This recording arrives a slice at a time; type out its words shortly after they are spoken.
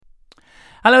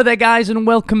Hello there, guys, and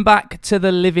welcome back to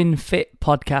the Living Fit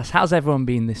podcast. How's everyone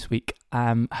been this week?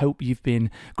 Hope you've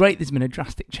been great. There's been a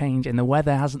drastic change in the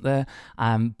weather, hasn't there?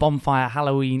 Bonfire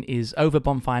night is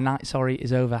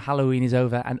over, Halloween is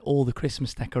over, and all the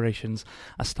Christmas decorations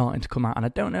are starting to come out. And I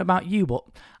don't know about you, but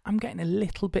I'm getting a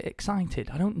little bit excited.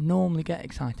 I don't normally get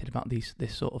excited about this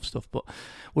sort of stuff, but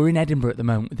we're in Edinburgh at the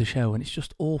moment with the show, and it's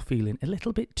just all feeling a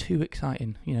little bit too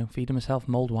exciting. You know, feeding myself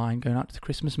mulled wine, going out to the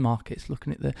Christmas markets,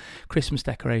 looking at the Christmas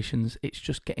decorations. It's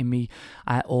just getting me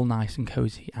all nice and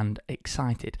cozy and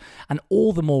excited. And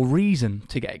all the more reason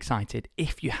to get excited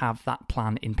if you have that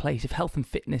plan in place. If health and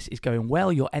fitness is going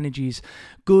well, your energy's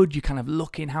good, you're kind of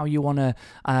looking how you want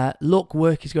to look,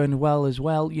 work is going well as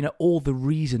well, you know, all the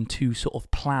reason to sort of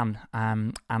plan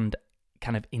and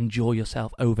kind of enjoy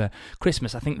yourself over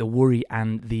Christmas. I think the worry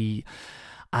and the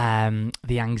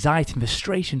anxiety and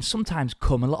frustration sometimes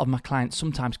come. A lot of my clients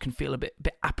sometimes can feel a bit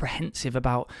apprehensive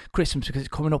about Christmas because it's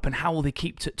coming up and how will they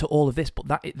keep to all of this.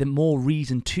 But the more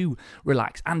reason to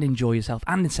relax and enjoy yourself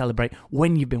and celebrate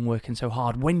when you've been working so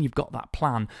hard, when you've got that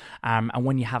plan, and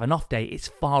when you have an off day, it's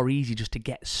far easier just to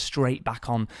get straight back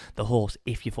on the horse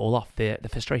if you fall off. The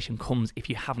frustration comes if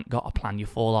you haven't got a plan, you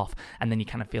fall off, and then you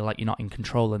kind of feel like you're not in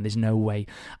control and there's no way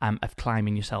of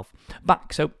climbing yourself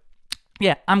back. So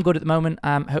yeah, I'm good at the moment.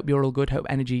 Hope you're all good. Hope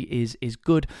energy is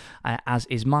good, as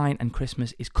is mine, and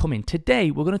Christmas is coming. Today,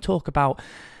 we're going to talk about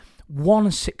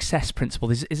one success principle.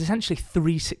 There's essentially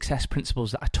 3 success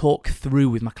principles that I talk through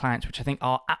with my clients, which I think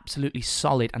are absolutely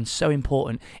solid and so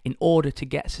important in order to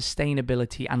get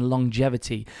sustainability and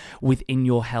longevity within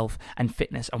your health and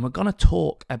fitness. And we're going to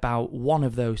talk about one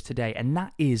of those today, and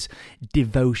that is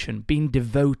devotion, being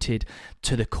devoted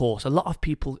to the course. A lot of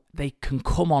people, they can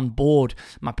come on board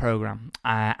my program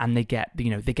and they get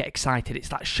excited. It's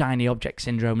that shiny object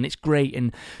syndrome, and it's great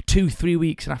in 2-3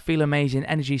 weeks, and I feel amazing,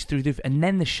 energy's through the roof, and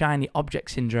then the shiny object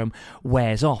syndrome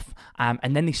wears off,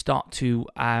 and then they start to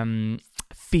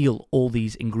feel all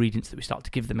these ingredients that we start to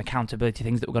give them, accountability,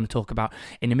 things that we're going to talk about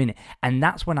in a minute. And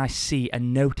that's when I see a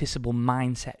noticeable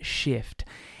mindset shift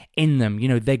in them. You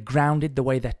know, they're grounded, the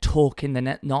way they're talking,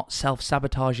 they're not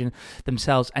self-sabotaging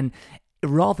themselves, and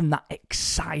rather than that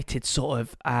excited sort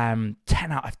of 10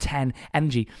 out of 10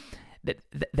 energy,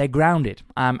 they're grounded,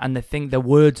 and the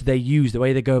words they use, the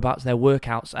way they go about their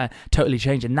workouts totally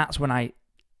change. And that's when I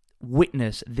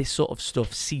witness this sort of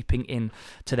stuff seeping in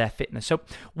to their fitness. So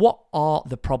what are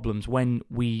the problems when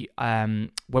we're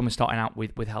starting out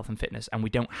with health and fitness and we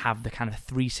don't have the kind of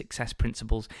 3 success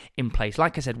principles in place?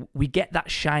 Like I said, we get that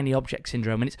shiny object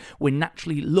syndrome, and we're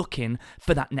naturally looking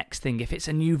for that next thing. If it's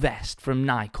a new vest from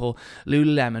Nike or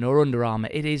Lululemon or Under Armour,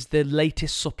 it is the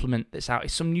latest supplement that's out,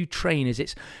 it's some new trainers,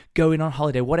 it's going on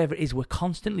holiday, whatever it is, we're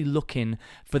constantly looking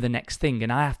for the next thing.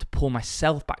 And I have to pull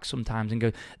myself back sometimes and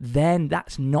go, then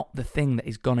that's not the thing that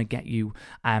is going to get you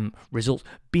results.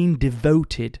 Being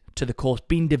devoted to the course,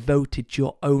 being devoted to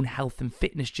your own health and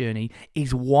fitness journey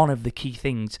is one of the key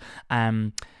things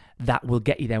that will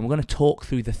get you there. And we're going to talk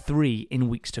through the 3 in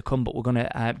weeks to come, but we're going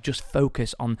to just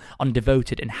focus on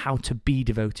devoted and how to be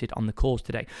devoted on the course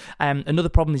today. Another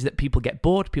problem is that people get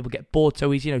bored. People get bored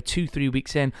so easy. 2-3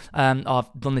 weeks in, I've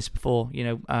done this before.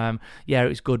 Yeah, it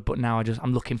was good, but now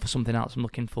I'm looking for something else. I'm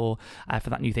looking for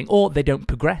that new thing, or they don't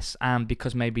progress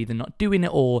because maybe they're not doing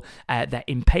it, or they're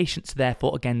impatient. So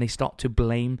therefore, again, they start to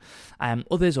blame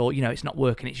others, or it's not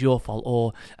working, it's your fault,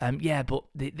 or but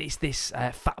it's this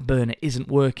fat burner isn't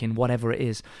working, whatever it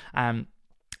is. And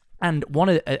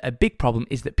a big problem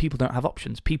is that people don't have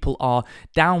options. People are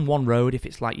down one road. If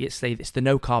it's like, say it's the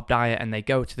no-carb diet, and they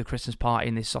go to the Christmas party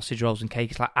and there's sausage rolls and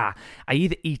cake, it's like, I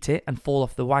either eat it and fall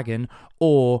off the wagon,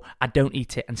 or I don't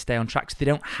eat it and stay on track. So they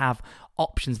don't have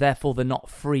options. Therefore, they're not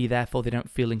free. Therefore, they don't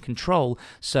feel in control.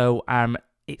 So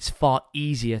it's far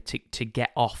easier to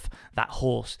get off that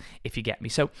horse, if you get me.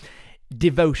 So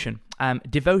devotion.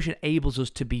 Devotion enables us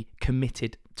to be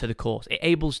committed to the course. It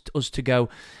enables us to go,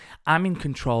 I'm in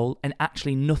control, and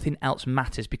actually nothing else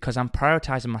matters because I'm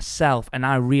prioritizing myself. And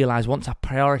I realize once I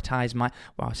prioritize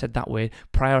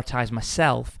prioritize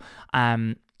myself,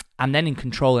 I'm then in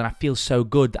control, and I feel so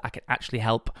good that I can actually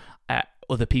help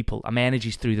other people, and my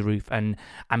energy's through the roof, and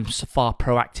I'm far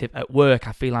proactive at work.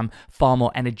 I feel I'm far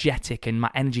more energetic, and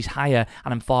my energy's higher,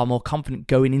 and I'm far more confident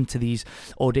going into these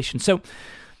auditions. So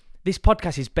this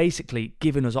podcast is basically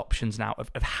giving us options now of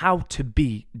how to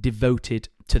be devoted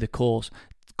to the cause.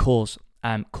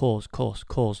 And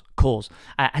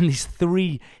these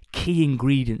 3 key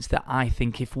ingredients that I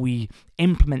think if we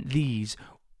implement these,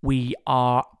 we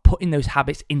are putting those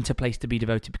habits into place to be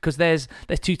devoted. Because there's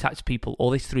 2 types of people, or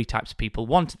there's 3 types of people.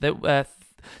 One,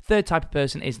 Third type of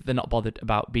person is they're not bothered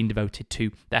about being devoted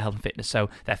to their health and fitness, so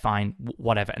they're fine,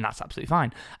 whatever, and that's absolutely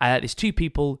fine. There's two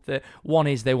people that one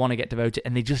is they want to get devoted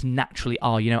and they just naturally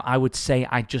are. I would say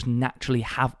I just naturally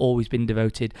have always been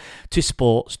devoted to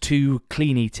sports, to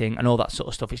clean eating and all that sort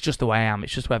of stuff. It's just the way I am.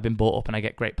 It's just where I've been brought up and I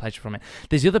get great pleasure from it.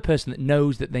 There's the other person that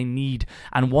knows that they need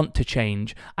and want to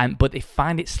change, but they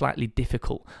find it slightly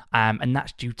difficult, and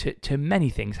that's due to many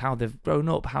things, how they've grown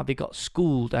up, how they got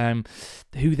schooled,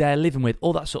 who they're living with,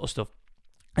 all that sort of stuff.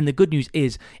 And the good news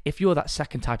is, if you're that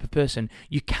second type of person,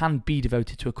 you can be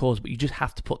devoted to a cause, but you just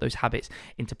have to put those habits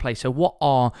into place. So what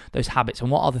are those habits, and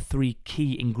what are the three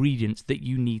key ingredients that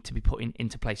you need to be putting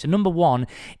into place? So number one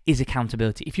is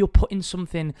accountability. If you're putting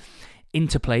something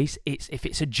into place, if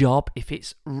it's a job, if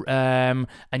it's a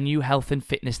new health and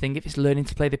fitness thing, if it's learning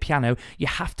to play the piano, you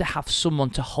have to have someone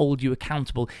to hold you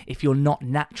accountable if you're not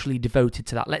naturally devoted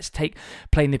to that. Let's take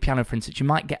playing the piano, for instance. You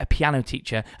might get a piano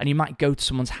teacher and you might go to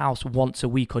someone's house once a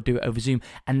week or do it over Zoom,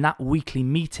 and that weekly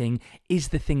meeting is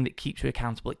the thing that keeps you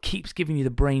accountable. It keeps giving you the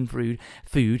brain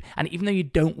food, and even though you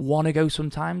don't want to go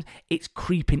sometimes, it's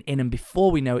creeping in, and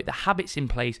before we know it, the habit's in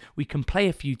place. We can play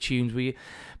a few tunes. We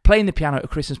playing the piano at a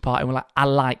Christmas party and we're like, I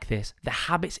like this. The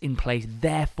habit's in place,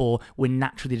 therefore we're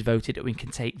naturally devoted and we can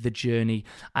take the journey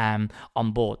on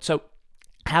board. So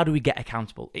how do we get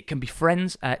accountable? It can be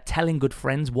friends, telling good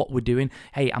friends what we're doing.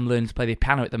 Hey, I'm learning to play the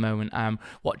piano at the moment.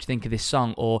 What do you think of this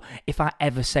song? Or if I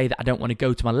ever say that I don't want to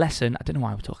go to my lesson, I don't know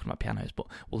why we're talking about pianos, but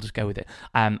we'll just go with it.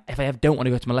 If I ever don't want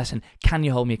to go to my lesson, can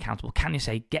you hold me accountable? Can you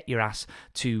say, get your ass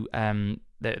to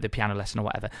the piano lesson or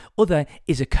whatever? Other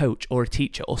is a coach or a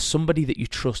teacher or somebody that you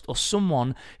trust or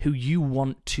someone who you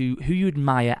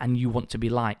admire and you want to be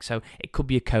like. So it could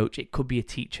be a coach, it could be a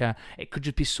teacher, it could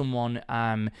just be someone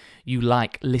you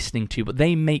like listening to, but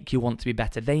they make you want to be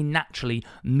better. They naturally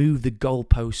move the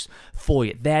goalposts for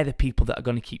you. They're the people that are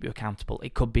going to keep you accountable.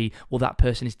 It could be, well, that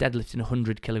person is deadlifting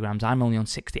 100 kilograms. I'm only on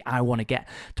 60. I want to get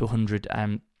to 100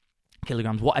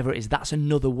 kilograms, whatever it is. That's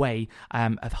another way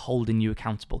of holding you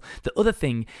accountable. The other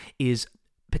thing is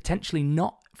potentially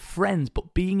not friends,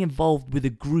 but being involved with a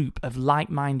group of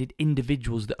like-minded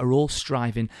individuals that are all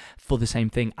striving for the same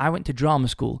thing. I went to drama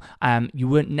school. You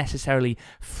weren't necessarily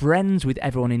friends with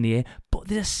everyone in the year, but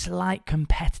there's a slight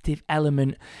competitive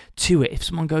element to it. If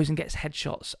someone goes and gets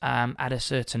headshots at a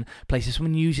certain place, if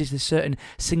someone uses a certain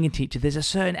singing teacher, there's a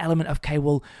certain element of, okay,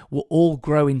 well, we're all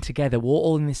growing together, we're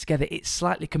all in this together. It's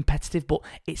slightly competitive, but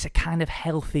it's a kind of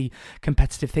healthy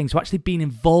competitive thing. So actually being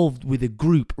involved with a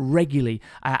group regularly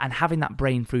and having that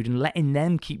brain food and letting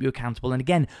them keep you accountable, and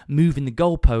again, moving the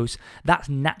goalposts, that's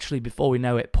naturally, before we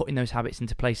know it, putting those habits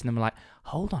into place. And then we're like,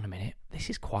 hold on a minute, this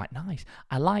is quite nice.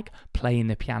 I like playing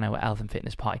the piano at Health and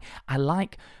Fitness Party. I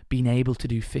like being able to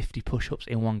do 50 push-ups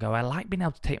in one go. I like being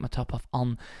able to take my top off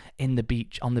on the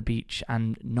beach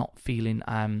and not feeling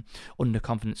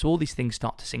underconfident. So all these things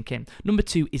start to sink in. Number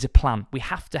 2 is a plan. We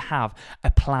have to have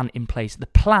a plan in place. The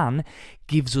plan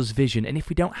gives us vision. And if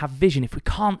we don't have vision, if we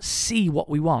can't see what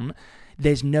we want,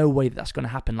 there's no way that that's going to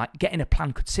happen. Like, getting a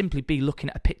plan could simply be looking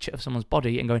at a picture of someone's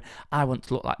body and going, I want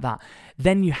to look like that.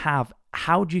 Then you have,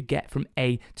 how do you get from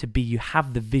A to B? You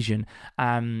have the vision.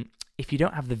 If you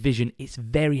don't have the vision, it's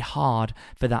very hard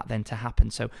for that then to happen.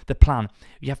 So the plan,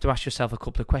 you have to ask yourself a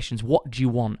couple of questions. What do you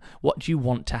want? What do you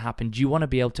want to happen? Do you want to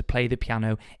be able to play the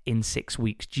piano in 6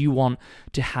 weeks? Do you want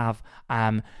to have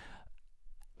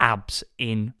abs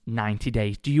in 90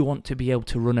 days? Do you want to be able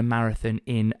to run a marathon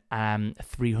in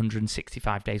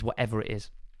 365 days, whatever it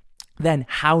is? Then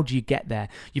how do you get there?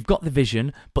 You've got the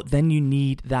vision, but then you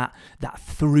need that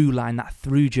through line, that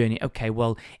through journey. Okay,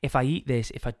 well, if I eat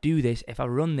this, if I do this, if I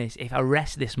run this, if I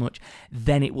rest this much,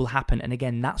 then it will happen. And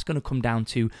again, that's going to come down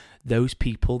to those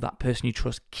people, that person you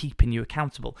trust, keeping you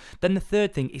accountable. Then the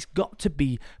third thing, it's got to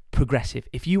be progressive.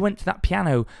 If you went to that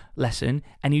piano lesson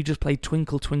and you just played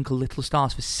Twinkle Twinkle Little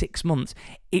Stars for 6 months,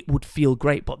 it would feel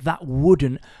great, but that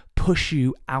wouldn't push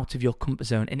you out of your comfort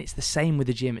zone. And it's the same with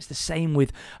the gym, it's the same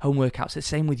with home workouts, it's the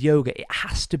same with yoga. It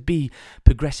has to be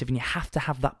progressive, and you have to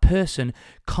have that person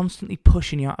constantly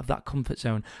pushing you out of that comfort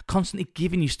zone, constantly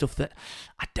giving you stuff that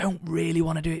I don't really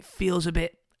want to do. It feels a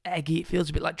bit eggy, it feels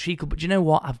a bit like treacle, but you know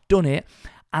what? I've done it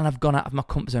and I've gone out of my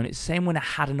comfort zone. It's the same when I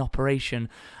had an operation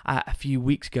a few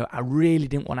weeks ago. I really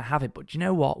didn't want to have it, but you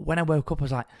know what? When I woke up, I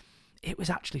was like, it was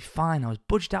actually fine. I was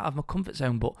budged out of my comfort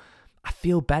zone, but I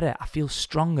feel better. I feel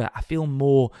stronger. I feel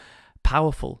more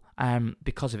powerful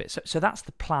because of it. So that's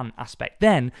the plan aspect.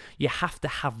 Then you have to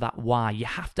have that why. You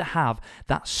have to have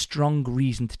that strong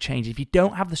reason to change. If you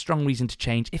don't have the strong reason to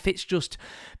change, if it's just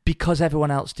because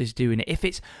everyone else is doing it, if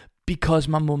it's because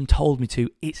my mum told me to.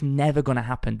 It's never going to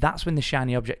happen. That's when the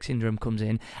shiny object syndrome comes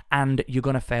in, and you're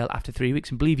going to fail after 3 weeks.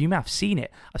 And believe you me, I've seen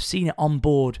it. I've seen it on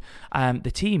board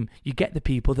the team. You get the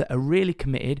people that are really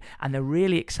committed and they're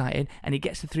really excited, and it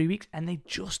gets to 3 weeks and they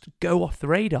just go off the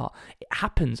radar. It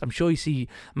happens. I'm sure you see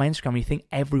my Instagram and you think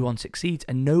everyone succeeds,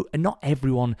 and no, and not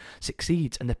everyone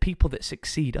succeeds. And the people that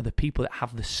succeed are the people that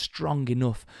have the strong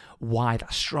enough why,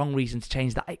 that strong reason to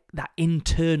change, that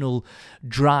internal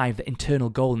drive, that internal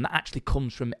goal, and that actually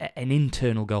comes from an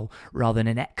internal goal rather than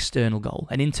an external goal.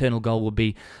 An internal goal would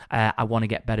be, I want to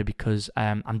get better because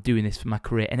I'm doing this for my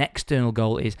career. An external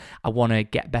goal is, I want to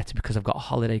get better because I've got a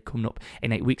holiday coming up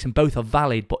in 8 weeks. And both are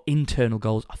valid, but internal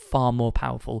goals are far more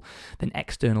powerful than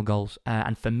external goals.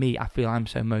 And for me, I feel I'm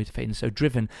so motivated and so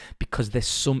driven because there's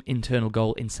some internal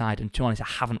goal inside. And to be honest, I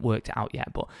haven't worked it out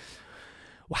yet. But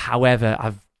however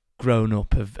I've grown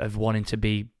up of wanting to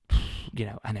be,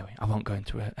 anyway, I won't go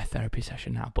into a therapy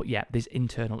session now, but yeah, there's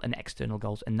internal and external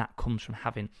goals, and that comes from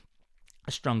having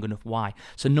a strong enough why.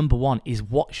 So number one is,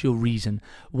 what's your reason?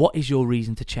 What is your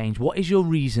reason to change? What is your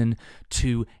reason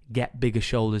to get bigger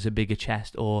shoulders, a bigger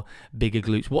chest, or bigger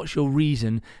glutes? What's your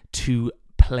reason to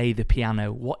play the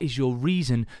piano? What is your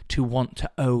reason to want to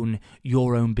own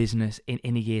your own business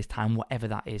in a year's time, whatever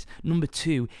that is? Number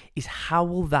two is, how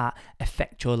will that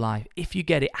affect your life? If you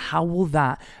get it, how will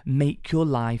that make your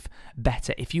life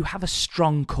better? If you have a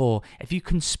strong core, if you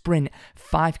can sprint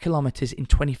 5 kilometers in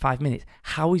 25 minutes,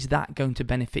 how is that going to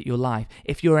benefit your life?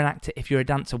 If you're an actor, if you're a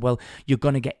dancer, well, you're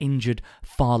going to get injured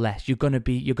far less. You're going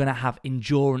to have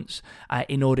endurance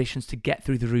in auditions to get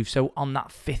through the roof. So on that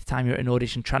 5th time you're at an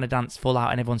audition trying to dance full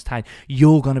out and everyone's tired,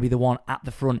 you're going to be the one at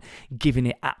the front giving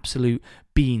it absolute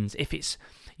beans. If it's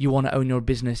you want to own your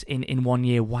business in 1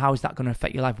 year, well, how is that going to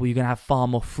affect your life? Well, you're going to have far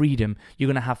more freedom. You're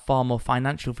going to have far more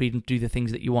financial freedom to do the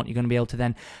things that you want. You're going to be able to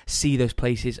then see those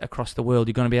places across the world.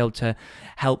 You're going to be able to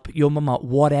help your mama,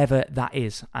 whatever that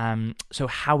is. So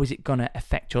how is it going to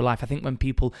affect your life? I think when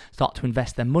people start to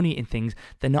invest their money in things,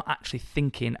 they're not actually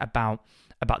thinking about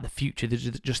the future. They're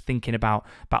just thinking about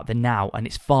the now, and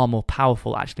it's far more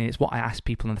powerful actually. And it's what I ask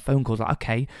people on the phone calls, like,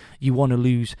 okay, you want to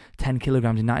lose 10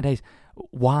 kilograms in 90 days.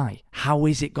 Why? How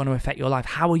is it going to affect your life?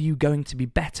 How are you going to be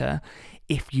better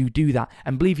if you do that?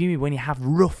 And believe you me, when you have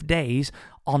rough days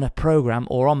on a program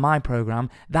or on my program,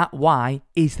 that why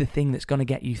is the thing that's going to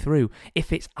get you through.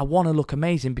 If it's, I want to look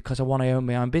amazing because I want to own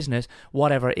my own business,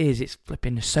 whatever it is, it's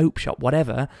flipping a soap shop,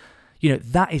 whatever,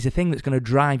 that is the thing that's going to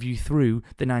drive you through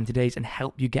the 90 days and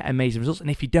help you get amazing results. And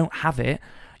if you don't have it,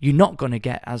 you're not going to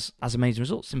get as amazing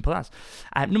results. Simple as.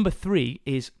 Number 3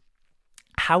 is,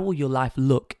 how will your life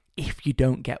look if you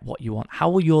don't get what you want? How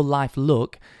will your life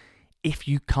look if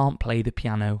you can't play the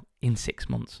piano in 6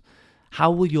 months? How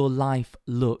will your life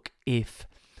look if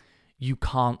you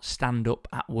can't stand up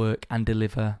at work and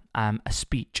deliver a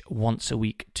speech once a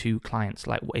week to clients?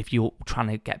 Like if you're trying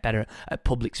to get better at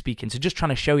public speaking. So just trying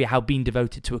to show you how being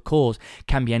devoted to a cause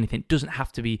can be anything. It doesn't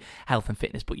have to be health and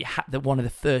fitness, but you have that. One of the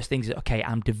first things is, okay,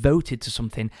 I'm devoted to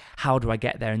something. How do I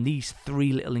get there? And these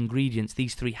 3 little ingredients,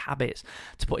 these 3 habits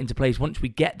to put into place. Once we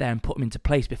get there and put them into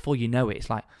place, before you know it, it's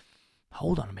like,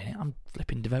 hold on a minute, I'm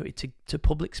flipping devoted to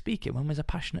public speaking. When was I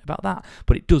passionate about that?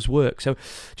 But it does work. So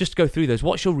just to go through those.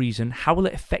 What's your reason? How will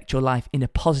it affect your life in a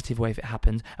positive way if it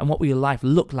happens? And what will your life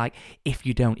look like if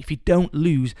you don't? If you don't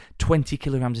lose 20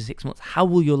 kilograms in 6 months, how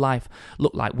will your life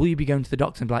look like? Will you be going to the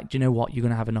doctor and be like, do you know what? You're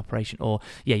going to have an operation, or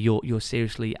yeah, you're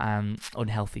seriously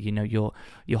unhealthy.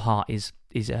 Your heart is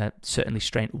certainly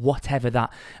strained, whatever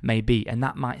that may be. And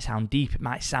that might sound deep. It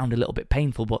might sound a little bit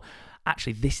painful, but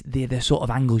actually, they're the sort of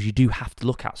angles you do have to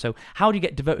look at. So how do you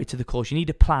get devoted to the cause? You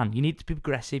need a plan. You need to be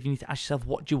progressive. You need to ask yourself,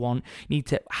 what do you want?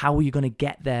 How are you going to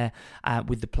get there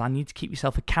with the plan? You need to keep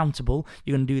yourself accountable.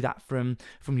 You're going to do that from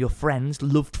your friends,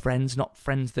 loved friends, not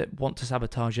friends that want to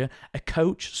sabotage you. A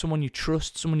coach, someone you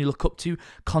trust, someone you look up to,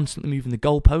 constantly moving the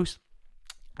goalposts.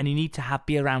 And you need to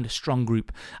be around a strong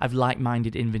group of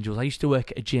like-minded individuals. I used to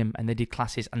work at a gym and they did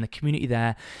classes, and the community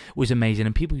there was amazing.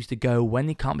 And people used to go when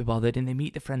they can't be bothered and they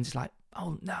meet their friends. It's like,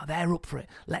 oh no, they're up for it.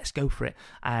 Let's go for it.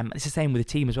 It's the same with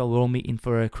the team as well. We're all meeting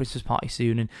for a Christmas party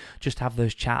soon, and just have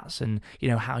those chats and,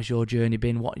 how's your journey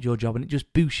been? What's your job? And it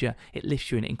just boosts you. It lifts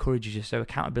you and it encourages you. So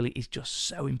accountability is just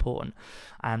so important.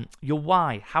 Your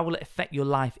why, how will it affect your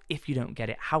life if you don't get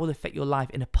it? How will it affect your life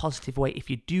in a positive way if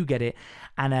you do get it?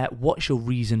 And what's your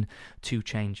reason to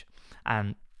change?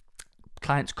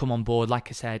 clients come on board, like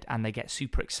I said, and they get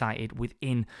super excited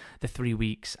within the 3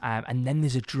 weeks. And then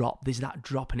there's that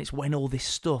drop, and it's when all this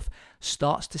stuff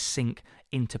starts to sink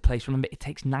into place. Remember, it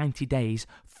takes 90 days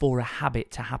for a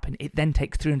habit to happen. It then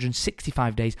takes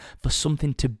 365 days for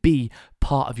something to be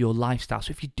part of your lifestyle.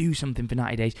 So if you do something for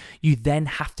 90 days, you then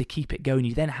have to keep it going.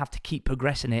 You then have to keep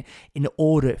progressing it in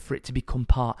order for it to become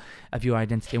part of your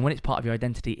identity. And when it's part of your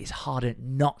identity, it's harder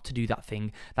not to do that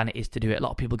thing than it is to do it. A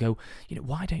lot of people go,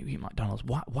 why don't you eat McDonald's?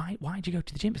 Why do you go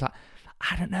to the gym? It's like,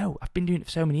 I don't know. I've been doing it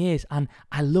for so many years and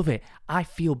I love it. I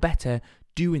feel better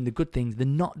doing the good things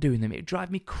than not doing them. It would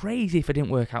drive me crazy if I didn't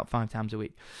work out 5 times a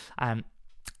week.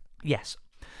 Yes.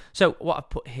 So what I've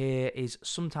put here is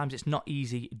sometimes it's not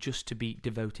easy just to be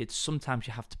devoted. Sometimes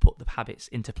you have to put the habits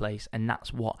into place, and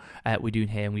that's what we're doing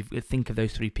here. And we think of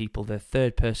those 3 people. The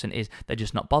third person is they're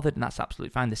just not bothered, and that's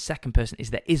absolutely fine. The second person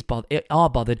is are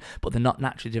bothered, but they're not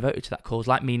naturally devoted to that cause.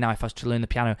 Like me now, if I was to learn the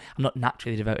piano, I'm not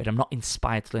naturally devoted. I'm not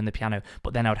inspired to learn the piano,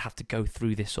 but then I would have to go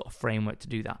through this sort of framework to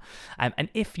do that. And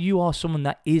if you are someone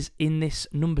that is in this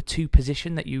number 2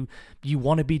 position, that you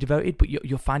want to be devoted, but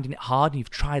you're finding it hard and you've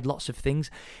tried lots of things,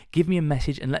 give me a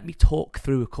message and let me talk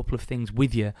through a couple of things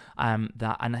with you,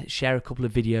 and share a couple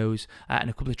of videos and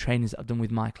a couple of trainings that I've done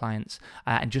with my clients,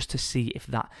 and just to see if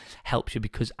that helps you,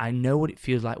 because I know what it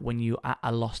feels like when you're at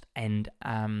a lost end,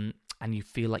 and you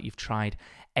feel like you've tried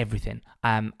everything,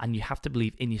 and you have to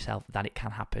believe in yourself that it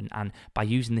can happen. And by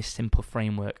using this simple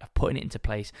framework of putting it into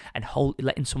place and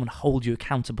letting someone hold you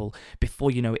accountable,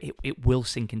 before you know it will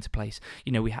sink into place.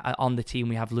 We on the team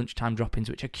we have lunchtime drop-ins,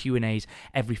 which are Q&As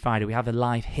every Friday. We have a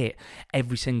live hit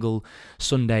every single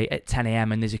Sunday at 10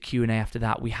 a.m. and there's a Q&A after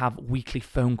that. We have weekly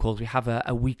phone calls. We have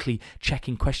a weekly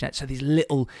check-in questionnaire. So these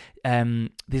little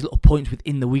points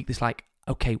within the week that's like,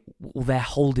 okay, well, they're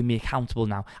holding me accountable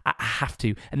now. I have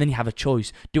to. And then you have a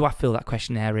choice. Do I fill that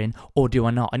questionnaire in or do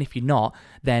I not? And if you're not,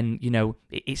 then,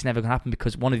 it's never going to happen,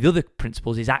 because one of the other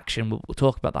principles is action. We'll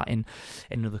talk about that in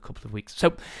another couple of weeks.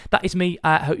 So that is me.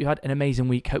 I hope you had an amazing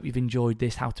week. Hope you've enjoyed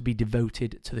this, how to be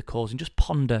devoted to the cause, and just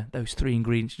ponder those 3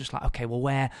 ingredients. Just like, okay, well,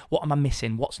 what am I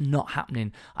missing? What's not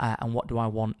happening? And what do I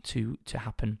want to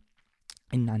happen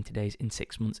in 90 days, in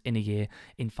 6 months, in a year,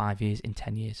 in 5 years, in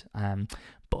 10 years.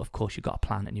 But of course, you've got a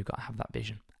plan and you've got to have that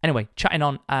vision. Anyway, chatting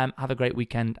on. Have a great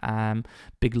weekend.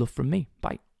 Big love from me.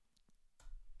 Bye.